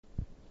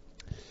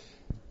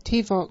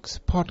TVOX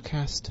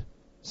Podcast,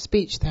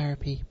 Speech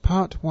Therapy,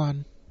 Part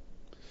 1.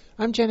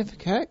 I'm Jennifer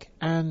Kirk,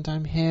 and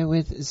I'm here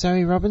with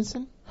Zoe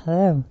Robinson.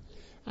 Hello.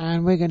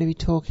 And we're going to be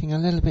talking a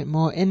little bit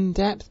more in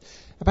depth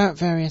about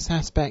various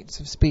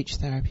aspects of speech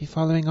therapy,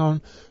 following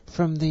on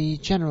from the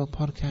general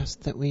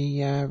podcast that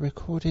we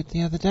recorded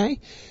the other day.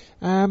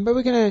 But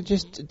we're going to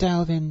just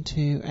delve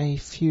into a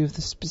few of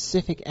the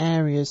specific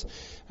areas,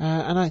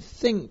 and I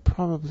think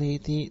probably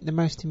the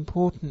most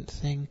important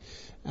thing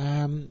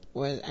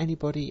where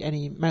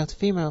any male to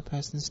female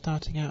person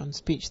starting out on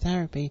speech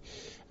therapy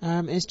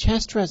is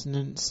chest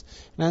resonance.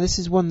 Now, this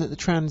is one that the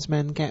trans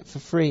men get for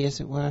free, as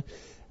it were,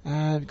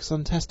 because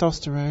on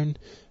testosterone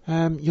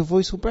your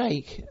voice will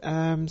break.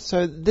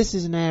 So this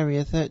is an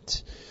area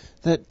that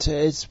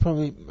is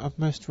probably of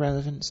most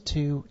relevance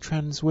to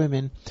trans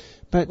women.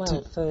 But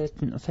well,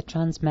 for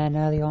trans men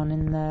early on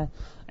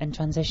in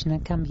transition,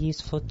 it can be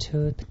useful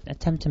to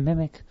attempt to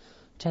mimic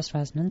chest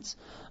resonance,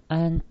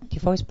 and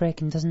your voice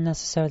breaking doesn't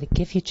necessarily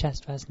give you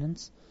chest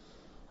resonance.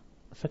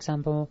 For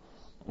example,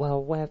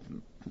 well, we're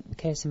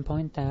case in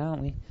point there,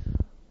 aren't we?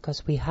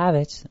 Because we have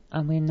it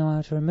and we know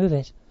how to remove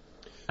it.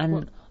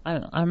 And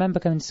I remember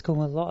going to school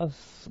with a lot of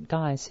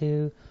guys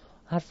who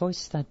had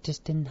voices that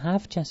just didn't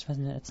have chest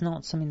resonance. It's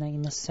not something that you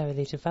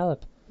necessarily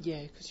develop.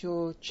 Yeah, because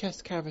your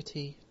chest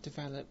cavity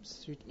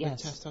develops through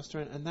with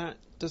testosterone, and that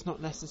does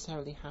not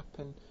necessarily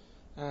happen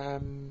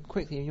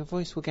quickly. And your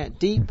voice will get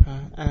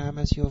deeper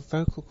as your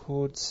vocal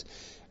cords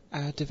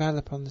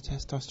develop on the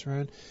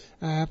testosterone.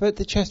 But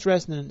the chest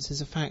resonance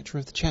is a factor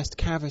of the chest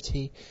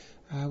cavity,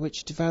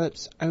 which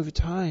develops over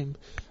time.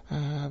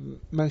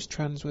 Most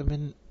trans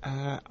women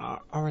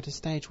are at a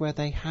stage where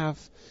they have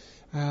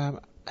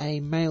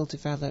a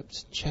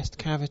male-developed chest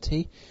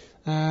cavity.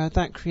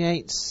 That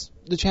creates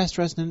the chest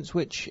resonance,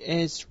 which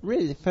is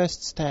really the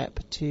first step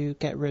to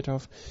get rid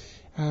of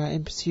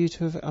in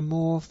pursuit of a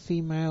more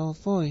female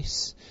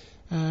voice.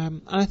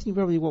 And I think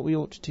probably what we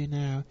ought to do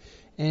now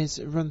is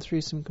run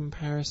through some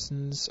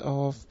comparisons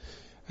of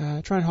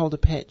try and hold a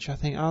pitch. I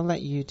think I'll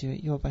let you do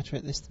it. You're better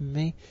at this than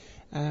me.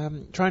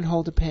 Try and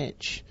hold a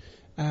pitch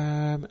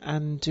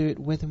and do it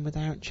with and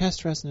without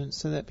chest resonance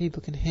so that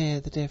people can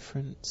hear the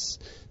difference.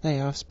 There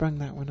you are, I've sprung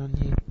that one on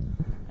you.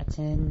 That's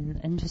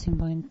an interesting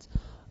point.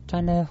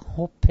 Trying to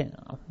hope it.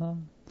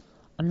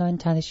 I'm not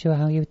entirely sure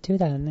how you would do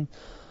that.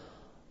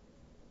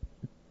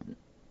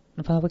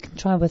 Well, we can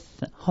try with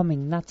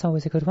humming. That's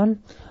always a good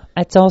one.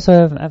 It's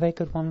also a very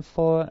good one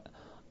for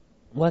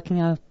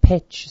working out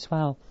pitch as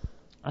well,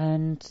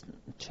 and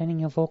training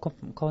your vocal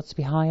cords to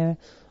be higher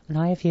and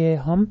higher. If you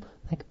hum,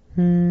 like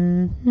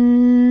trying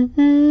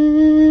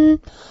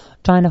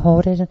to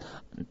hold it,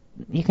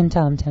 you can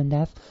tell I'm tone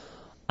deaf.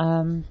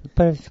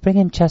 But if you bring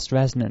in chest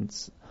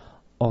resonance,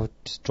 or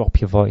just drop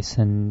your voice,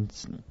 and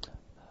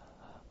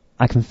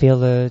I can feel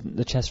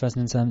the chest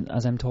resonance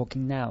as I'm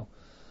talking now,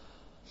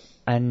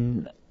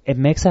 and it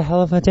makes a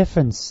hell of a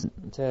difference,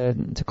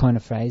 to coin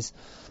a phrase,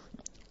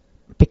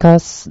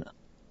 because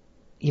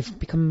you've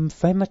become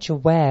very much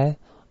aware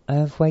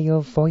of where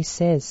your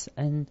voice is,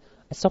 and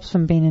it stops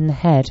from being in the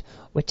head,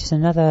 which is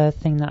another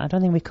thing that I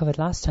don't think we covered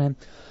last time.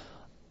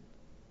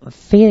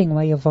 Feeling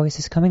where your voice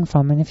is coming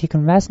from, and if you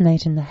can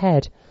resonate in the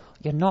head,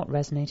 you're not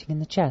resonating in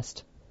the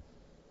chest.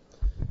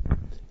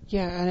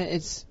 Yeah, and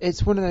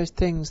it's one of those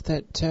things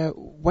that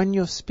when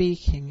you're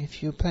speaking,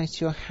 if you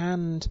place your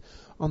hand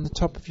on the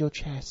top of your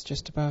chest,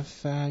 just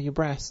above your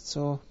breasts,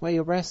 or where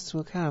your breasts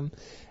will come,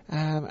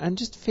 and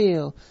just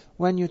feel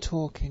when you're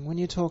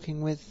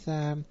talking with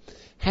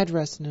head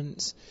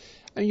resonance,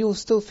 you'll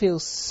still feel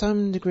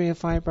some degree of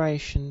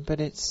vibration, but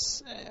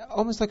it's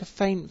almost like a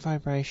faint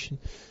vibration.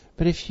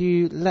 But if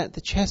you let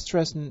the chest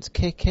resonance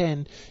kick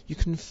in, you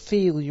can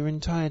feel your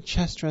entire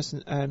chest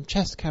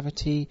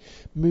cavity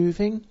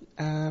moving.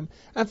 And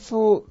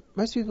for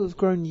most people who've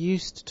grown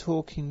used to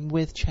talking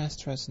with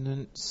chest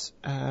resonance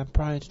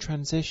prior to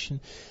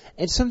transition,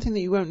 it's something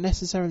that you won't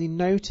necessarily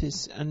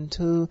notice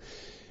until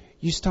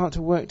you start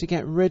to work to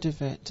get rid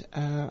of it.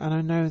 And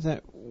I know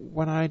that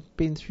when I'd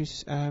been through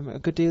a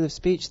good deal of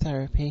speech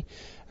therapy,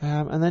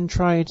 and then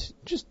tried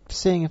just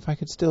seeing if I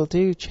could still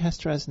do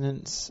chest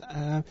resonance,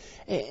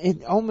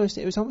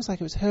 it was almost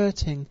like it was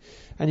hurting,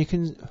 and you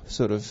can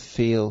sort of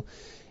feel,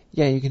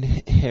 you can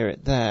hear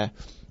it there.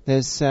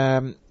 There's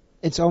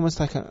it's almost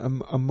like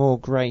a more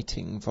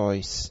grating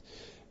voice.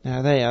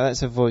 Now there you are,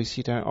 that's a voice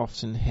you don't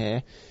often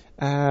hear,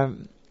 but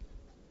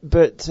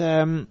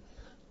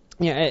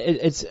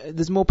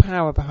there's more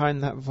power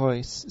behind that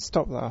voice.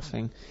 Stop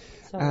laughing.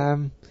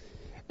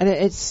 And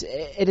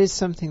it is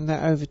something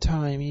that over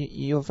time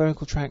your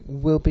vocal tract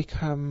will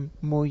become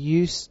more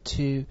used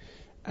to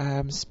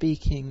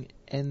speaking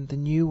in the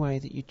new way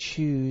that you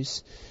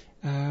choose,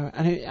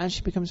 and it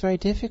actually becomes very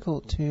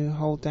difficult to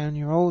hold down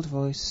your old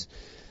voice.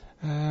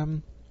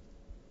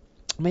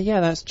 But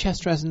that's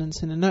chest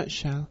resonance in a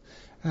nutshell.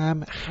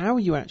 How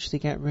you actually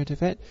get rid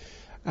of it,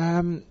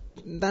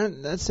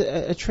 that's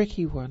a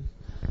tricky one.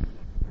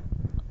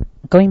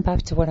 Going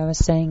back to what I was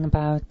saying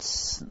about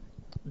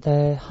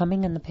the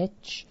humming and the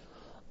pitch,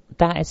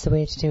 that is the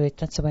way to do it.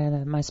 That's the way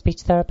that my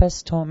speech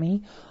therapist taught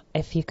me.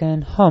 If you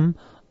can hum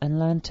and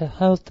learn to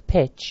hold the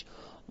pitch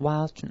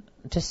while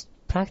just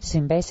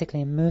practicing,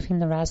 basically moving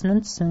the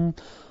resonance and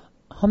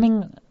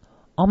humming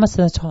almost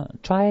to the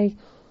top. Try,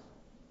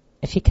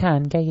 if you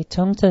can, get your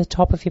tongue to the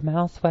top of your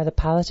mouth where the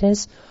palate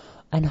is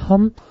and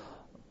hum,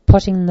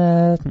 putting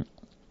the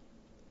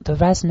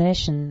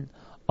resonation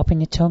up in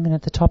your tongue and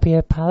at the top of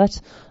your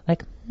palate,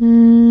 like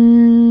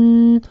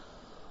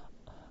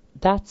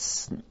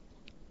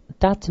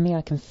that to me,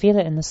 I can feel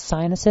it in the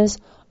sinuses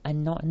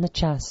and not in the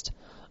chest,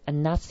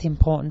 and that's the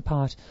important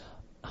part.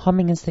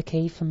 Humming is the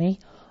key for me.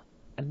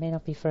 It may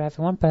not be for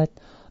everyone, but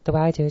the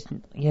way I do it,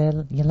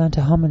 you learn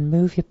to hum and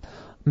move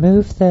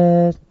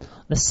the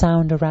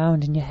sound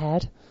around in your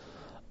head.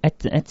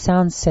 It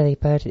sounds silly,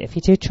 but if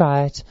you do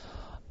try it,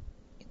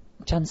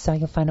 chances are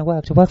you'll find it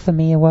worked. It worked for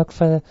me. It worked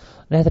for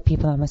the other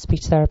people that my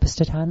speech therapist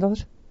had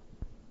handled.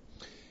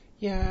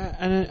 Yeah,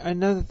 and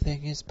another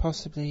thing is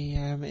possibly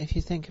if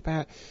you think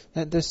about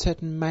that, there's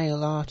certain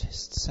male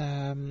artists,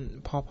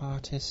 pop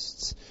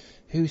artists,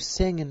 who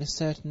sing in a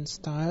certain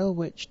style,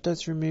 which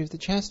does remove the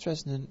chest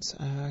resonance.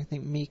 I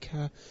think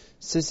Mika,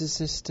 Scissor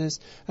Sisters,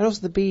 and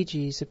also the Bee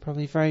Gees are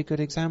probably a very good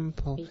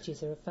example. Bee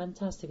Gees are a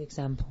fantastic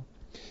example.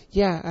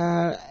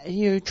 Yeah,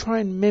 you try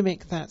and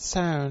mimic that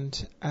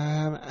sound,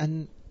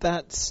 and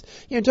that's,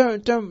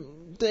 don't.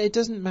 It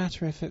doesn't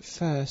matter if at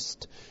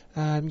first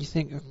you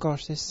think, oh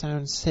gosh, this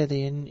sounds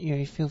silly, and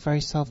you feel very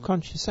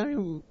self-conscious. I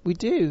mean, we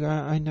do.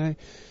 I know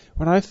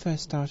when I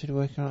first started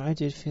working on it, I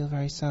did feel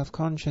very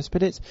self-conscious,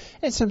 but it's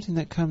something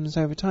that comes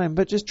over time.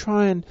 But just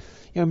try and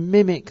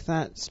mimic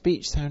that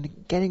speech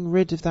sound, getting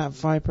rid of that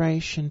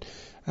vibration,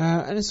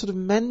 and it's sort of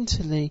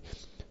mentally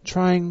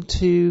trying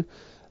to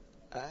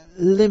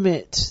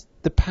limit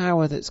the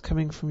power that's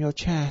coming from your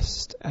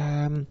chest.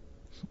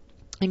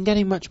 And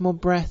getting much more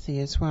breathy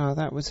as well.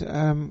 That was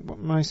what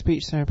my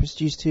speech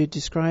therapist used to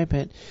describe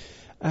it.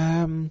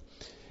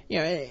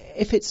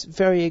 If it's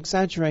very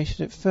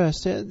exaggerated at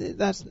first,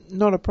 that's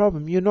not a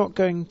problem. You're not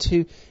going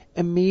to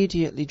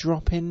immediately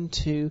drop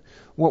into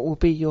what will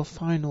be your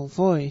final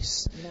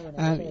voice.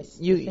 No,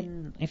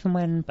 even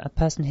when a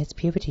person hits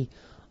puberty,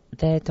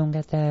 they don't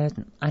get their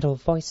adult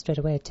voice straight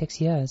away. It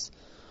takes years.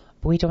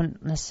 But we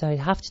don't necessarily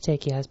have to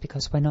take years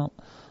because we're not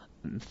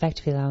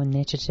effectively allowing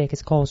nature to take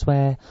its course.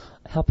 We're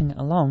helping it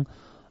along.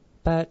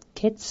 But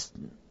kids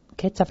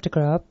have to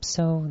grow up,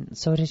 so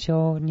does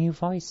your new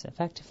voice,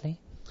 effectively.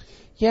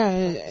 Yeah,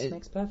 it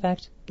makes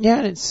perfect. Yeah,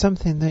 and it's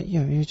something that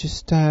you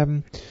just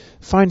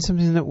find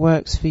something that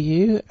works for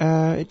you.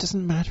 It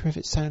doesn't matter if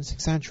it sounds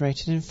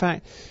exaggerated. In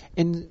fact,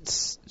 in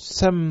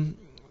some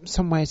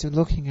ways of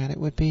looking at it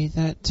would be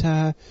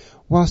that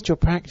whilst you're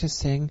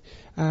practicing,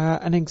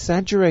 an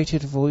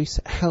exaggerated voice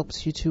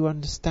helps you to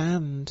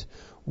understand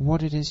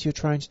what it is you're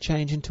trying to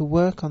change and to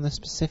work on the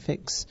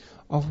specifics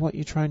of what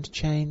you're trying to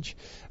change.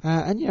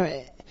 And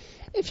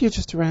if you're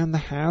just around the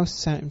house,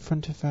 sat in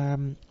front of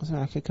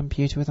like a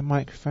computer with a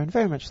microphone,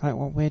 very much like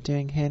what we're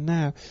doing here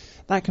now,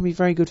 that can be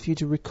very good for you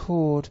to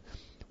record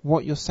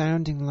what you're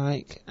sounding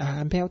like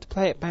and be able to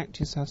play it back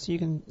to yourself, so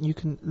you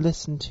can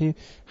listen to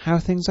how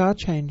things are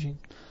changing.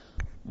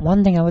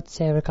 One thing I would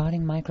say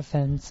regarding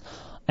microphones,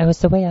 it was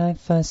the way I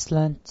first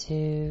learned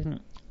to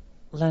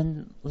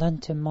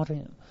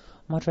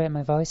moderate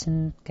my voice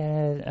and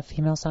get a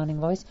female sounding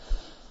voice.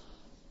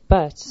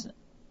 But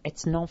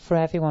it's not for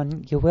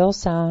everyone. You will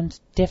sound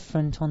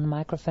different on the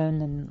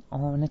microphone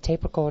or on a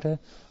tape recorder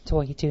to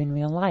what you do in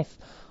real life.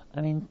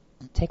 I mean,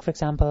 take for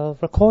example,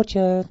 record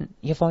your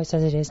voice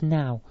as it is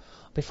now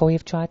before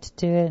you've tried to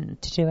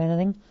do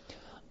anything,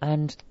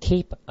 and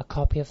keep a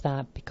copy of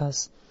that,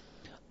 because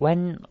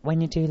when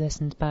you do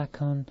listen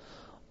back on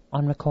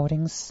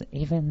recordings,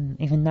 even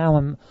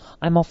now,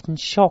 I'm often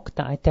shocked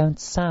that I don't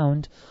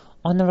sound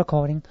on the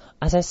recording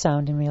as I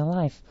sound in real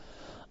life.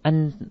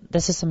 And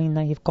this is something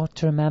that you've got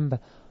to remember.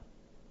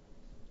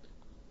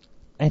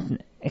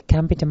 It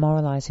can be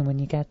demoralizing when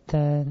you get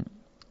a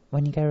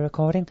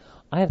recording.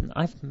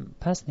 I've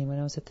personally, when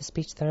I was at the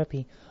speech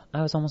therapy,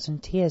 I was almost in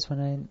tears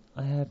when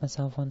I heard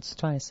myself once or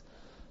twice.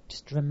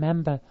 Just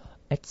remember,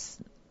 it's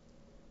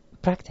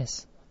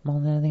practice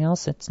more than anything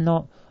else. It's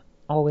not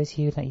always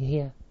you that you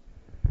hear.